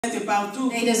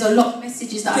partout. There's a lot of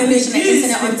messages that Que are preached on the l'église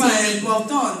internet, n'est on pas TV.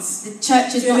 importante. The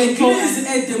church is Que not l'église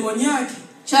important. est démoniaque.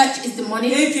 Church is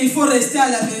demonic. Et qu'il faut rester à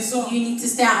la maison. You need to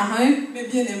stay at home. Mais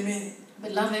bien aimé,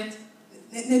 Beloved,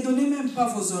 ne donnez même pas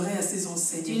vos oreilles à ces do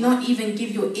enseignements. not even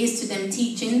give your ears to them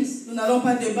teachings. Nous n'allons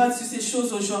pas débattre sur ces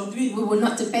choses aujourd'hui. We will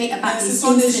not debate about Ce these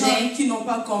sont des things gens today. qui n'ont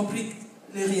pas compris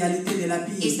les réalités de la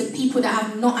It's Bible. the people that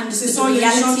have not Ce understood sont the les gens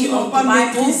reality qui n'ont of pas the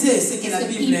Bible. maîtrisé ce que It's la the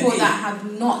Bible people est. that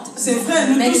have not C'est vrai,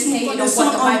 nous tous nous meditated on connaissons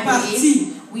what the en Bible partie. is.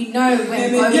 We know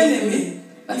Mais when bien going through. aimé,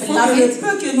 But il faut que le beloved,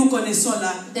 peu que nous connaissons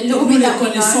là, the que little nous bit le that we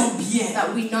connaissons know, bien.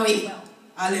 that we know it well.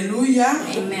 Alléluia.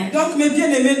 Amen. Donc, mes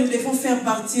bien-aimés, nous devons faire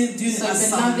partie d'une So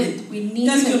assemblée. beloved, we need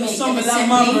Tel que to nous make sommes an là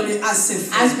membres assembly de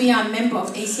ACF. as we are a member of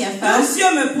ACFL.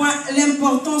 Deuxième point,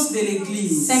 l'importance de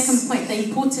l'église. Second point, the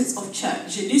importance of church.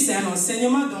 J'ai dit c'est un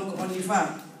enseignement, donc on y va.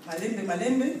 Malembe,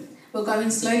 malembe. We're going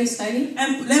slowly.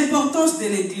 L'importance de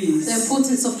l'église. The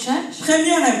importance of church.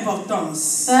 Première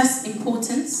importance. First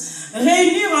importance,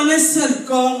 Réunir en un seul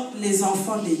corps les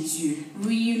enfants de Dieu.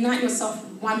 reunite yourself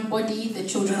with one body, the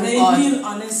children of God. Réunir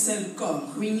en un seul corps.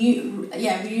 Reunite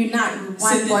with one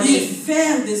C'est-à-dire body.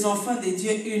 faire des enfants de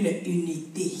Dieu une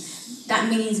unité. That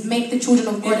means make the children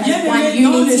of God Et bien as one aimé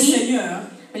dans le unity. Seigneur,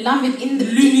 Beloved, in the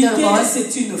l'unité God,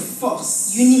 c'est une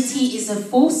force. unity is a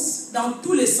force. Dans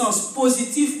tous les sens,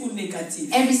 positif ou négatif.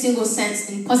 Every single sense,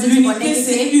 in positive or L'unité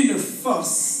c'est negative. une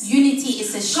force. Unity is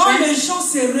a Quand les strength. gens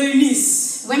se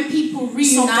réunissent, When people ils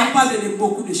sont reunite, capables de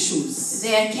beaucoup de choses.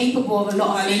 they are capable of a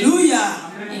lot of things. Alléluia.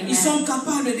 Amen. Ils sont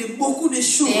capables de beaucoup de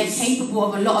choses. They are capable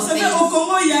of a lot Vous of savez, things. au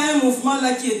Congo, il y a un mouvement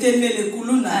là qui était né, le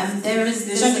Kuluna.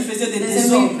 Des gens qui faisaient des there's a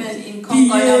désordres. movement in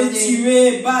Congo that was Piller, doing,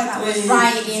 tuer, battre, that was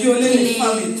rioting, violer les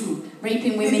femmes et killing, tout.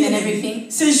 raping Eh women bien, and everything.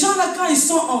 ces gens-là, quand ils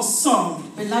sont ensemble,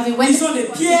 Beloved, when ils ont des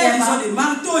pierres, ils ont des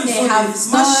marteaux, ils they ont have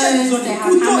des machettes, ils ont stones, they des have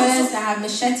couteaux, hammers, they have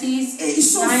machetes, et ils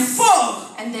sont knives,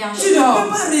 forts. and they are Tu ne peux strong,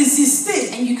 pas résister.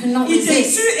 and you cannot Ils te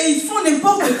resist. tuent et ils font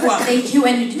n'importe quoi. They kill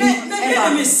and do Mais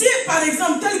whatever. si par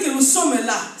exemple, tel que nous sommes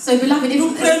là, So, beloved, if, nous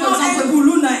for prenons un example,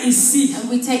 Kuluna ici, and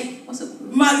we take what's it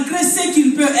called? malgré ce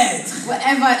qu'il peut être,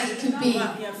 Whatever it could il ne be,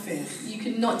 pourra rien faire. you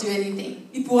could not do anything.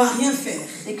 Il ne pourra rien faire.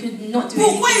 They could not do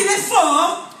Pourquoi anything. il est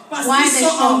fort? Parce Why qu'ils they sont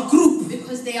en strong? groupe.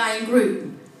 Because they are in group.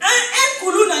 Un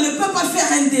Kuluna ne peut pas faire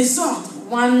un désordre.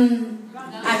 One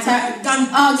attack.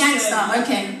 Oh, gangster.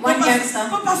 Okay, one Il gangster. ne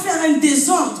peut pas faire un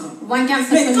désordre. One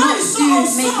gangster Mais quand cannot ils sont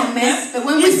make a ensemble, mess. But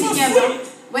when il we're faut together, fuir.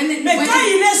 when Mais quand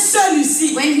il est seul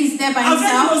ici, when he's there by avec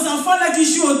himself, nos enfants là qui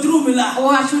jouent au drum là,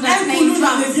 or our children un playing Kuluna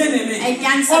drums, de bien aimé. a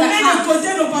gangster On met that de comes. côté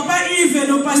nos papas Yves et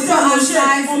nos pasteurs put Roger.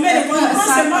 aside- On met de put côté pas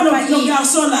aside seulement Papa nos Yves.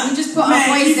 garçons là. We just put our Mais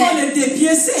boys il faut there. les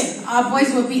dépiécer. Our boys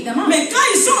will beat them up. Mais quand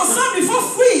ils sont ensemble, il faut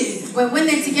fuir. But when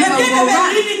they're Mais together, bien we'll aimé,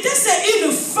 run. l'unité c'est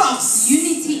une force.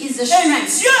 Unity is a Et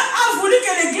strength. Dieu a voulu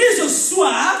que l'église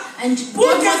soit And pour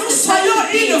God que nous wants the soyons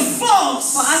church to une be, force.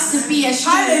 for us to be a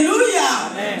strength. Alléluia.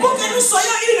 Pour que nous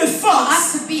soyons une For force. us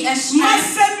to be a Ma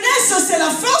strength. faiblesse, c'est la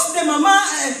force de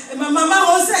maman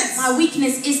Rosette. My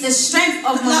weakness is the strength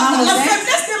of La Mama Rosette.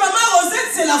 faiblesse de maman Rosette,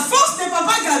 c'est la force de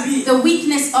papa Gabi. The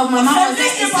weakness of La Mama faiblesse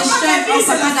Rosette de is the papa strength Gabi, of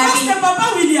c'est la Papa force de Gabi. papa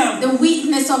William. The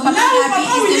weakness of Papa Là où Gabi papa is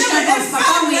the William strength est of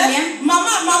Papa William. faible,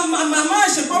 maman,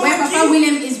 je sais pas Where moi Papa qui,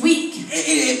 William is weak,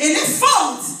 elle est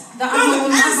forte. the other Donc, one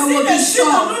will ainsi be de suite,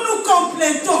 strong. nous nous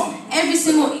complétons.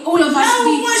 All of Là us, où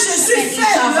we moi je suis complement each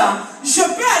faible, other. je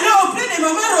peux aller auprès de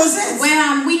maman Rosette. Where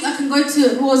I'm weak, I can go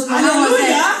towards Mama Alléluia.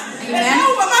 Rosette. Et là Amen.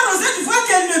 où maman Rosette voit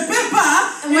qu'elle ne peut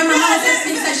pas, And when elle Mama peut Rosette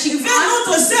aller thinks that she vers can't,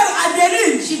 notre sœur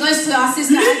Adéline. she goes to our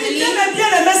sister L'unité, Adeline. mais bien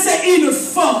aimé, c'est une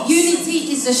force. Unity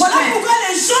is the Voilà strength. pourquoi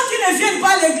les gens qui ne viennent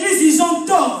pas à l'église, ils ont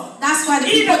tort. That's why the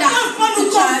Ils ne people that peuvent pas come nous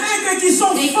to church, convaincre qu'ils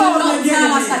sont they forts, cannot mes bien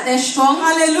tell us aimés. that they're strong.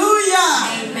 Alléluia.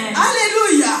 Amen.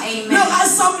 Alléluia. Amen. Le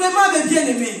rassemblement, mes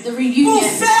bien-aimés. The reunion. Pour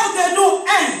faire de nous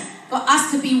For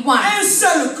us to be one, un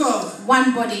seul corps.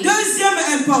 one body. Deuxième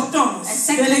A importance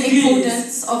de second l'église.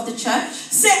 importance of the church.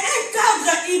 C'est un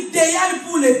cadre idéal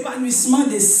pour l'épanouissement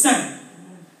des saints.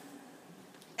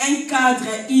 Un cadre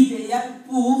idéal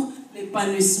pour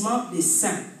l'épanouissement des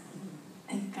saints.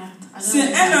 C'est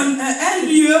un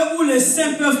lieu où les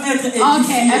saints peuvent être édifiés.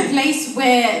 Okay, a place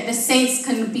where the saints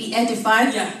can be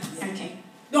edified. Yeah. Okay.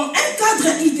 Donc un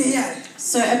cadre idéal.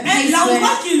 So a place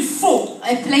L'endroit qu'il faut.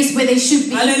 where they should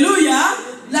be. Alléluia.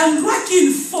 L'endroit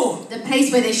qu'il faut. The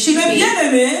place where they should Mais be. bien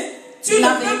aimé, tu ne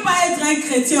Beloved. peux pas être un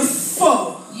chrétien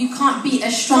fort. You can't be a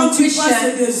Quand strong tu Christian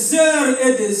passes des heures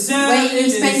et des heures where et you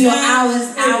des spend your heures hours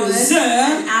et des heures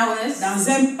and hours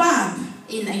dans un pub.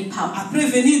 in a pub. Après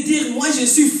venir dire, moi je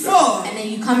suis fort. And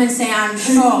then you come and say, I'm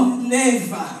strong.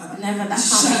 Never. Never, that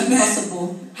can't be Jamais.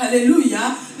 possible.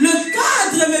 Alléluia. Le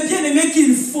cadre, mes bien-aimés,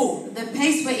 qu'il faut, The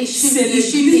place where c'est you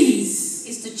should be l'église.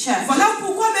 is It's the church. Voilà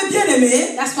pourquoi, mes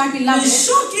bien-aimés, That's why, les beloved,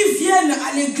 gens qui viennent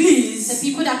à the l'église,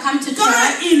 people that come to quand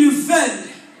church, ils veulent,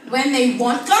 when they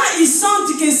want, quand ils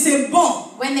sentent que c'est bon,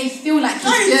 when they feel like quand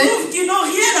it's ils good, trouvent qu'ils n'ont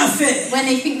rien à faire, when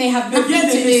they think they have mes nothing to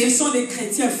bien-aimés, ce do, sont des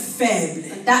chrétiens faibles.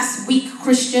 that's weak Ce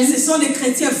Christians. sont des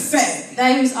chrétiens faibles.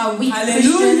 Those are weak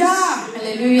Alléluia. Christians.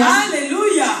 Hallelujah.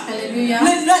 Alléluia. Hallelujah.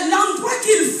 L'endroit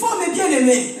qu'il faut, mes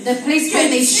bien-aimés, The place where que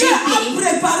they Dieu should a be,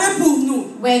 préparé pour nous.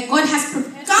 where God has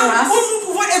prepared Quand for où us, nous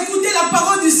pouvons écouter la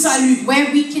parole du salut, where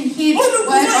we can hear où nous the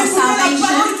word pouvons of écouter la salvation,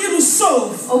 parole qui nous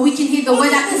sauve, or we can hear the où nous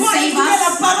word that can pouvons save écouter la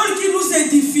us, parole qui nous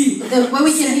édifie. where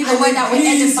we can hear the word that will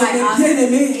l'église, edify mes us.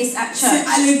 bien-aimés, It's at c'est church.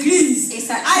 à l'église. It's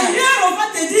at church. Ailleurs, on va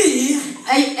te dire,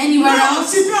 Anywhere non,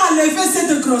 else, tu peux enlever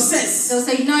cette grossesse. they'll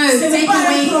say, no, Ce n'est pas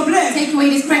un problème. take away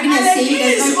this À pregnancy, there's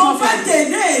l'église, no on va problem.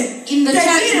 t'aider. In the Te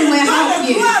church, dire, we will donne help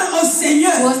you. gloire au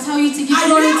Seigneur. We'll tell you to give Ailleurs,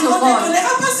 glory to on ne God.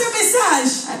 donnera pas ce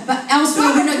message. But elsewhere,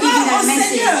 we're Donne not giving gloire that au message.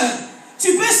 Seigneur. Tu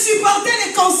peux supporter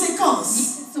les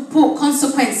conséquences. Support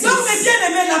consequences. Donc, mes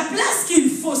bien-aimés, la place qu'il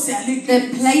faut, c'est à l'église.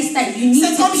 The place that you need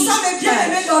C'est to comme be ça, mes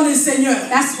bien-aimés, church. dans le Seigneur.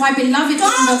 That's why, beloved,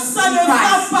 Quand in ça ne va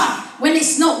Christ, pas, when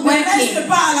it's not ne reste working,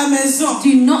 pas à la maison.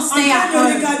 do not En stay at train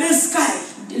de home regarder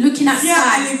Sky. looking at Viens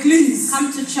à Sky. l'église. Come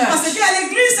to Parce church. qu'à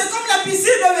l'église, c'est comme la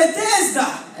piscine de Bethesda.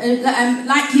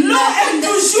 Like in L'eau est the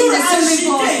toujours swimming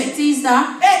pool of agitée. Bethesda,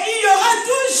 Et il y aura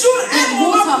toujours un the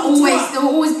moment water pour toi. there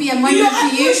will always be a Il y moment aura for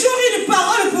you. toujours une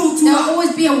parole pour There will toi.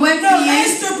 always be a word for Ne you.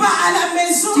 reste pas à la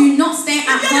maison. Do not stay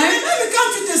at Bien, home. même quand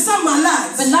tu te sens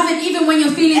malade Beloved, even when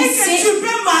you're feeling et que sick tu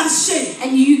peux marcher,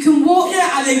 and you can walk, viens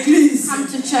à l'église. come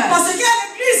to church. Parce qu'à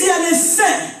l'église, il y a les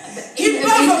saints qui In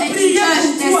peuvent prier church,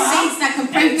 pour there's toi. saints that can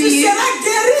pray Et for tu you, seras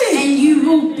guéri. and you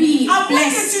will be À moins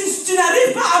que blessed. tu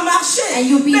n'arrives pas à marcher. And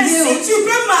you'll be Mais healed. si tu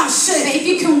peux But marcher, if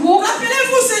you can walk,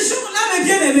 rappelez-vous ces jours-là, mes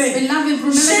bien-aimés. beloved,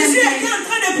 remember Jésus them était days. en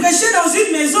train de prêcher dans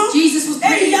une maison Jesus was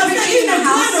et il y avait preaching in une the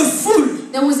house. grande foule.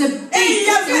 There was a Et il y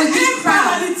avait big un crowd.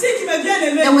 paralytique, mes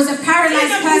bien-aimés. There was a Il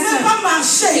paralyzed ne pouvait person. pas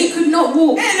marcher. He could not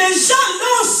walk. Et les gens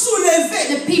l'ont soulevé.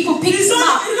 The people picked Ils him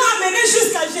up, l'ont amené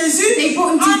jusqu'à Jésus. They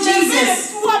brought him to Enlevé Jesus.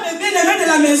 les toits, mes bien-aimés, de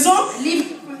la maison. leave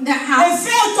from that Et house,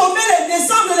 faire tomber,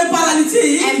 descendre le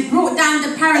paralytique. and brought down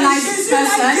the Et paralyzed Jésus l'a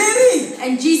person, guéri.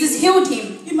 and Jesus healed him.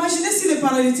 Imaginez si le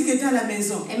paralytique était à la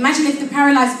maison. Imagine if the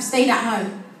paralyzed stayed at home.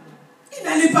 Il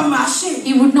n'allait pas marcher.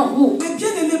 He would not walk. Mais bien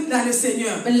aimé dans le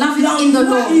Seigneur, Beloved in the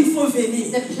l'endroit Lord, où il faut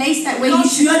venir. the place that where Quand you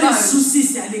tu should as des go, soucis,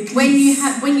 c'est à l'église. when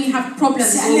you have problems,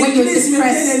 C'est à or when you're l'église, mes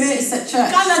depressed, bien-aimés. it's at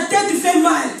church. Quand la tête fait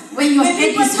mal. When your Mais head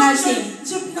dis pas, is hurting,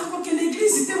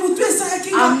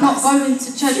 I'm not going to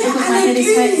church because my head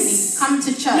is hurting me. Come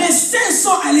to Les church. saints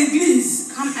sont à l'église.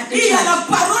 Come at the Il y a church. la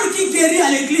parole qui guérit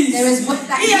à l'église. There is what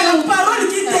that Il y a la heals parole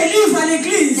qui the- délivre à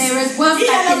l'église. There is word Il y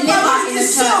a that la deliver parole in qui the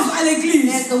sauve church. à l'église.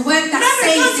 There's the word that Même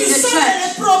quand saves tu in the sens que church.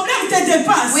 les problèmes te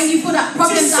dépassent, When you feel that tu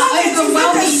problems sens are que tu veux te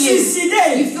overwhelming you, suicider,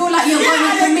 you feel like you're viens going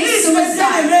à to commit l'église, mes suicide.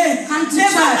 bien-aimés. Come to Ne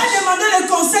va pas church. demander le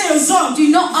conseil aux hommes. Do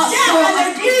not ask Viens for à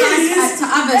advice l'église to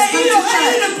others. et Come il y to aura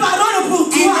church. une parole pour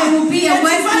toi. And there will be a Et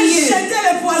word tu for vas you. jeter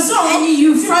le poison. And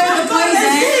you Tu throw peux the encore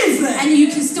poison, vivre. and you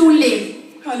can still live.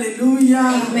 Alléluia.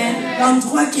 Amen.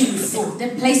 L'endroit qu'il faut.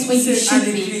 The place where you C'est à should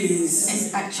be l'église.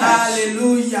 is at church.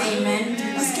 Alléluia. Amen.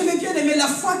 Parce que mes bien-aimés, la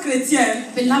foi chrétienne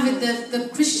Beloved,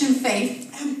 the Christian faith,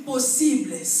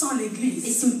 impossible sans l'église.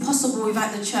 it's impossible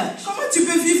without the church. Comment tu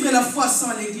peux vivre la foi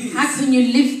sans l'église? How can you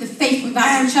live the faith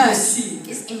without the church? Impossible.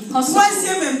 It's impossible.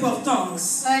 Troisième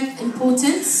importance. Third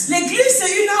importance, L'église,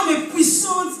 c'est une arme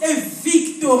puissante et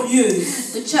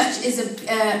victorieuse. the church is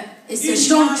it's a Une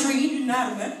strong arme- tree. Une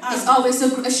arme, It's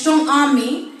a strong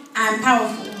army and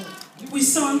powerful.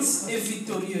 puissante et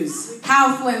victorieuse.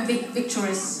 Powerful and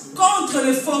victorious. Contre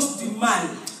les forces du mal.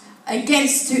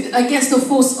 Against the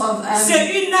force of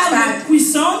C'est une arme bad.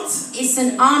 puissante It's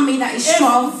an army that is et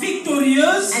strong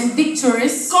victorieuse and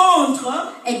victorious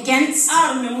contre against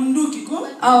arme mundukiko.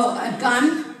 a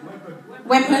gun,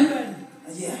 weapon,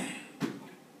 Yeah.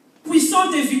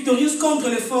 Puissante et victorieuse contre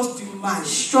les forces du mal.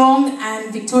 strong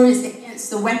and victorious against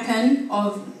the weapon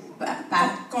of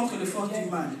bad, Contre les forces du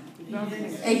mal.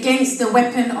 against the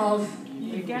weapon of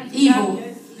evil.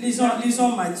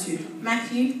 Lisons Matthieu.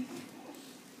 Matthew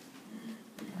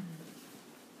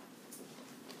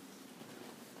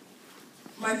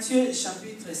Matthieu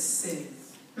chapitre 16.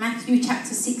 Matthew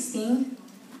chapter 16,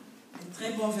 Un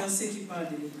très bon verset qui parle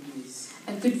de l'église.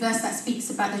 a good verse that speaks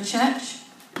about the church.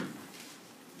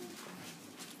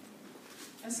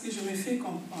 Est-ce que je me fais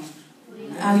comprendre?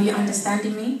 Are you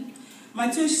understanding me?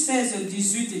 Matthieu 16,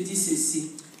 18 dit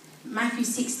ceci. Matthew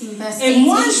 16 verse Et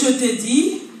moi 18. je te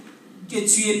dis que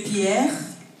tu es pierre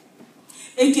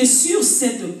et que sur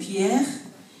cette pierre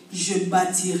je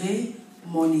bâtirai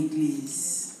mon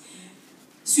église.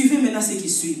 Suivez maintenant ce qui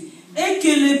suit. Et que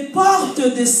les portes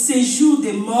de séjour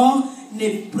des morts ne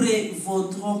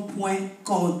prévaudront point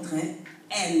contre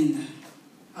elle.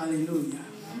 Alléluia.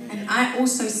 And I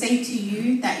also say to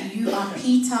you that you are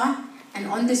Peter, and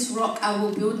on this rock I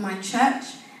will build my church,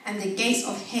 and the gates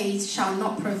of Hades shall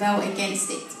not prevail against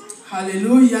it.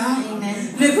 Alléluia. Amen.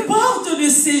 Les portes de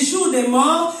séjour des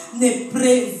morts ne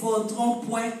prévaudront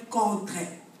point contre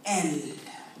elle.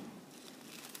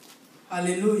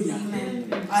 Alléluia. Amen.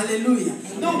 Alléluia.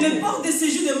 Donc les portes de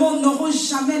séjour des morts n'auront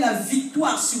jamais la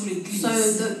victoire sur l'église. So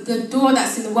the door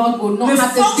that's in the world will not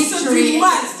have the victory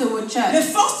against the church. Les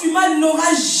forces du mal n'auront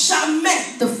jamais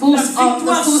The force la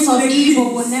victoire sur of l'église.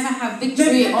 evil will never have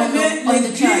victory on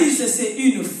the church. L'église, c'est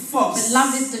une force.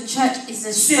 Beloved, the church is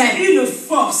a C'est strength. une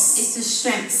force. It's a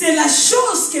strength. C'est la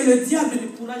chose que le diable ne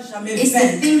pourra jamais It's the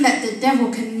vaincre. thing that the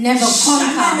devil can never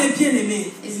Jamais, conquer. mes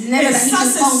bien-aimés. It's never Et that he ça, can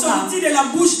c'est conquer. sorti de la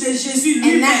bouche de Jésus And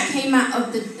lui-même. that came out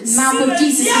of the Si mouth of le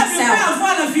Jesus diable peut himself.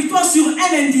 avoir la victoire sur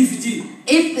un individu,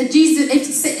 If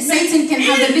Satan can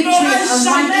have the il victory n'aura on one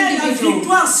jamais la individual,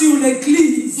 victoire sur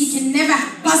l'église. he can never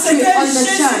have Parce que victory on the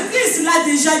church. Jésus-Christ l'a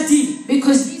déjà dit.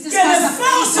 Because Jesus Que les Christ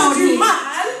forces told du him mal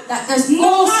that the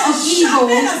n'aura force of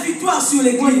jamais evil la victoire sur will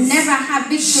l'église. never have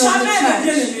victory on the Jamais, mes church.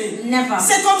 bien-aimés. Never.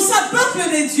 C'est comme ça, peuple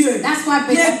de Dieu. That's why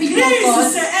the people of L'église, God,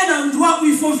 c'est un endroit où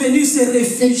il faut venir se the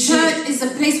réfugier. church is a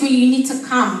place where you need to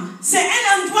come. C'est un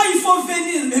endroit où il faut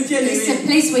venir, mes It's bien-aimés. a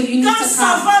place where you need Quand to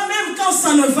ça come. va, même quand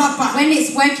ça ne va pas. When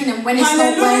it's working and when it's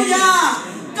not working. Alléluia.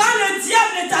 Quand le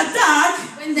diable t'attaque,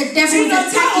 When the tu devil ne is dors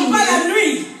attacking pas la you,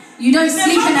 nuit. you don't Ne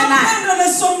sleep va in the pas night. prendre le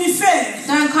somnifère.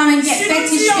 Don't come and get Sinon,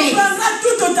 fetish tu en things. prendras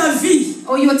toute ta vie.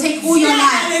 Or you'll take all your Viens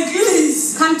à life.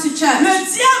 l'église. Come to Le church.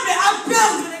 diable a peur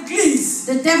de l'église.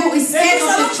 The devil is Et scared nous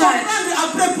of allons the church. comprendre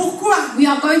après pourquoi. We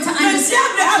are going to Le understand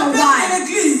diable a also peur why. de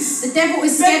l'église. The devil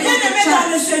is Mais scared bien of the aimé dans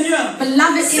le church. Seigneur, Beloved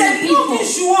in the c'est nous people. qui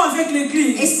jouons avec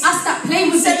l'église. It's us that play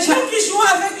with the C'est nous church. qui jouons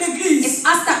avec l'église. It's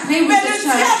us that play with Mais the le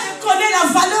church. diable connaît la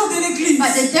valeur de l'église.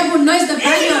 But the devil knows the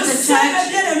value Il of the sait, mes church.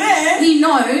 bien-aimés, He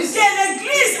knows que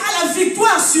l'église a la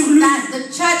victoire sur lui. that the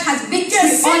church has Que victory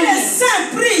si on les him. saints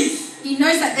prient, He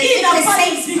knows that Il if n'a the pas de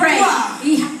saints pray, victoire.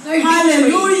 he has no victory.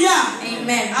 alléluia.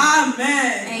 Amen.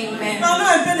 Amen. Amen. Parlons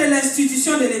un peu de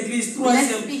l'institution de l'église. Let's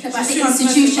Troisième. speak Je about suis the en train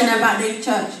institution de about the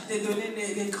church. donner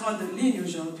les grandes lignes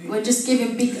aujourd'hui. We're just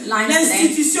giving big lines today.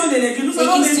 L'institution de l'église. Nous The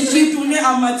allons institute- retourner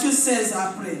à Matthieu 16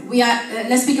 après.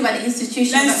 Let's speak about the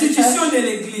institution of the L'institution church. de The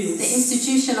l'église.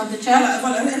 institution of the church.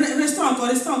 Voilà,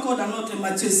 restons encore dans notre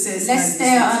Matthieu 16. Let's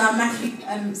stay on our Matthew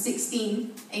 16,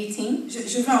 18.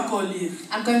 Je vais encore lire.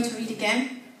 I'm going to read again.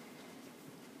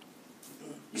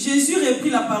 Jésus reprit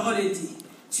la parole et dit: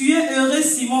 Tu es heureux,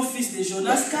 Simon, fils de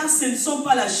Jonas, car ce ne sont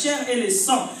pas la chair et le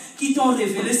sang qui t'ont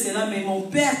révélé cela, mais mon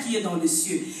Père qui est dans les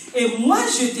cieux. Et moi,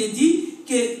 je t'ai dit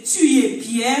que tu es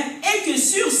Pierre, et que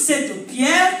sur cette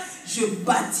pierre, je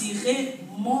bâtirai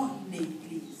mon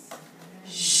église.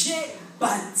 Je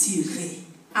bâtirai.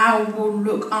 I will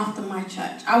look after my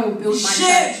church. I will build my Je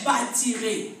church.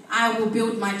 bâtirai. I will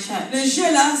build my church. Le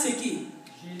je là, c'est qui?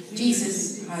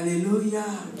 Jesus. Alléluia.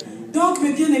 Donc,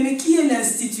 mes bien-aimés, qui est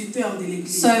l'instituteur de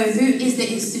l'église? So who is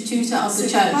the institutor of Ce the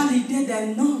n'est church? pas l'idée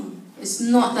d'un homme. It's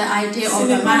not the idea Ce of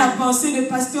n'est a pas la man. pensée de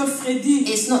pasteur Freddy,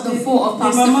 It's not the thought of de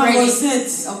Pastor maman Freddy,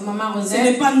 Rosette. of Mama Ce n'est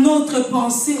Rosette. pas notre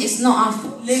pensée. It's not our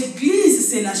thought. L'église,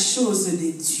 c'est la chose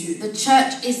de Dieu. The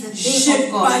church is the thing Je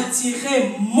of God.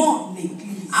 bâtirai mon église.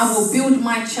 I will build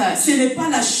my church. Ce n'est pas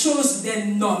la chose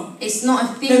d'un homme. It's not a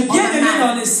Le thing of a bien-aimé dans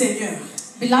man. le Seigneur.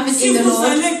 Beloved Si in the vous Lord,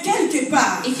 allez quelque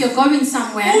part if you're going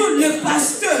somewhere où le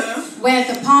pasteur where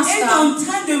the est pastor en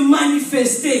train de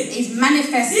manifester, is dire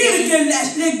manifesting,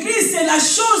 que l'église c'est la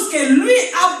chose que lui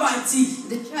a bâtie,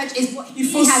 the church is what il he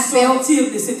faut has built,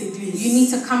 sortir de cette you église. need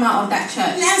to come out of that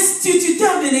church.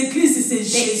 L'instituteur de l'église c'est The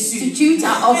Jésus. institutor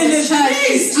of Et the church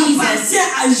l'église is Jesus. appartient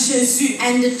à Jésus.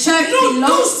 And the church Nous belongs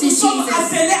tous to nous sommes Jesus.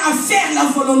 appelés à faire la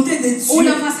volonté de All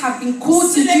Dieu. of us have been called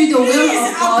to do L'église the will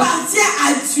of God appartient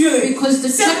à Dieu. because the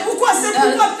C'est church pourquoi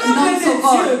peuple belongs de to Dieu,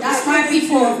 God. That's why peuple de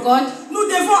people Dieu, of God, nous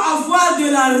devons avoir de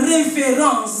la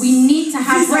référence. we need to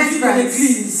have Vis-à-vis de reverence.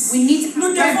 l'église. We need to Nous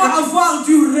have devons reverence. avoir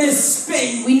du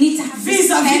respect We need to have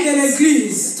vis-à-vis de respect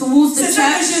l'église. towards the C'est ça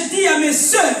que church. je dis à mes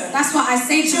sœurs. That's what I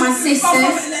say to my Parfois,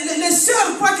 sisters. les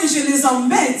sœurs croient que je les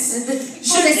embête. The Je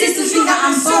dis sisters toujours think that à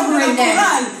I'm mes sœurs de la bothering them.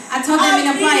 chorale, I told them in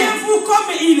a prayer, habillez-vous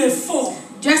comme il le faut.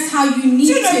 just how you need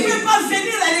Tu ne peux to. pas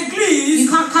venir à l'église You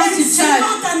can't come to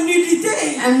exhibant ta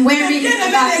nudité. and wearing Mais bien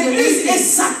about aimé, your l'église est nudity.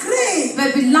 sacrée.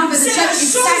 But beloved, the C'est la church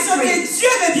is chose de sacred.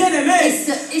 Dieu, mes bien-aimés.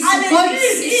 It's À God's,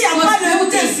 l'église, il n'y it's a pas God's de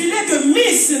building. défilé de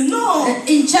Miss, non.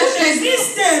 In church, Ou de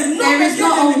Mister, non, there mes is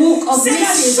not a bien-aimés. walk of C'est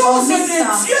la misses or chose de mister.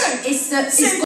 Dieu. It's C'est